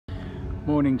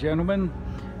Morning gentlemen,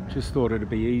 just thought it'd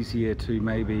be easier to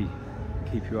maybe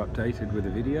keep you updated with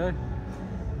a video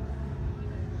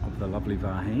of the lovely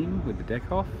Vahine with the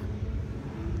deck off.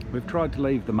 We've tried to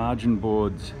leave the margin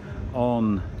boards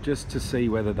on just to see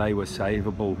whether they were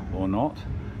savable or not,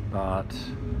 but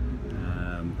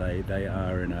they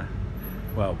are in a,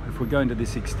 well, if we're going to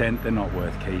this extent they're not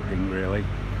worth keeping really,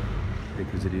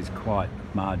 because it is quite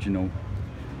marginal,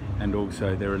 and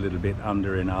also they're a little bit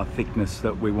under in our thickness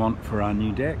that we want for our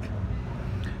new deck.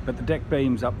 But the deck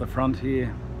beams up the front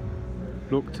here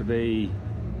look to be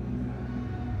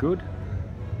good,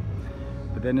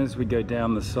 but then as we go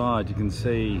down the side you can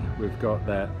see we've got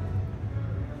that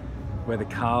where the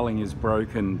carling is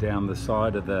broken down the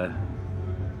side of the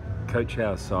coach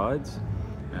house sides.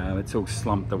 It's all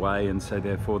slumped away, and so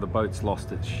therefore the boat's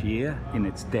lost its shear in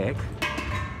its deck.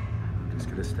 Just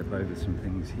going to step over some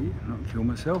things here, not kill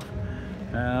myself.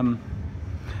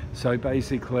 So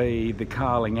basically the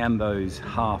carling and those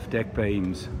half deck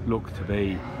beams look to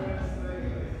be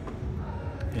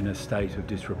in a state of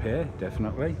disrepair,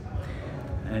 definitely.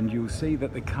 And you'll see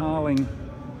that the carling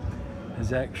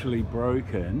has actually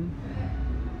broken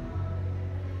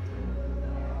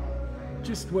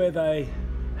just where they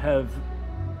have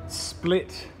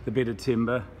split the bit of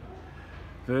timber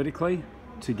vertically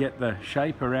to get the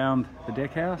shape around the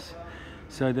deck house.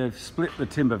 So they've split the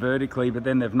timber vertically, but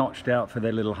then they've notched out for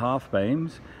their little half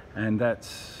beams, and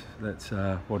that's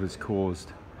what has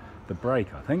caused the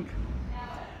break, I think.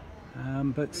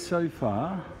 But so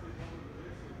far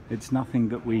it's nothing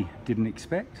that we didn't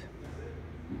expect.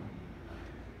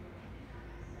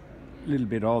 A little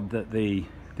bit odd that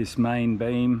this main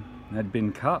beam had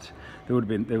been cut.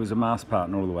 There was a mast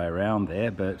partner all the way around there,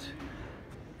 but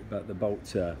the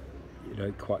bolts are, you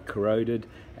know, quite corroded,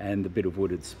 and the bit of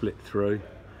wood had split through.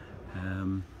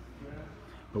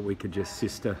 But we could just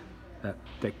sister that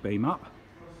deck beam up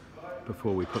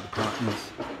before we put the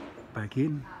partners back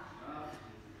in.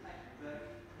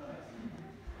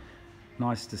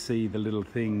 Nice to see the little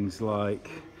things like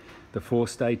the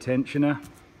forestay tensioner.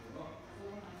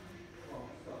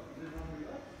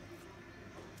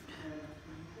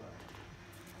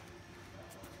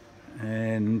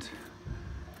 And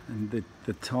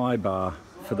the tie bar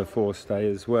for the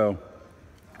forestay as well.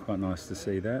 Quite nice to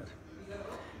see that.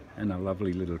 And a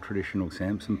lovely little traditional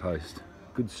Samson post.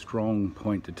 Good strong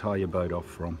point to tie your boat off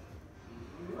from.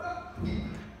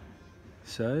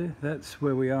 So that's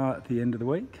where we are at the end of the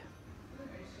week.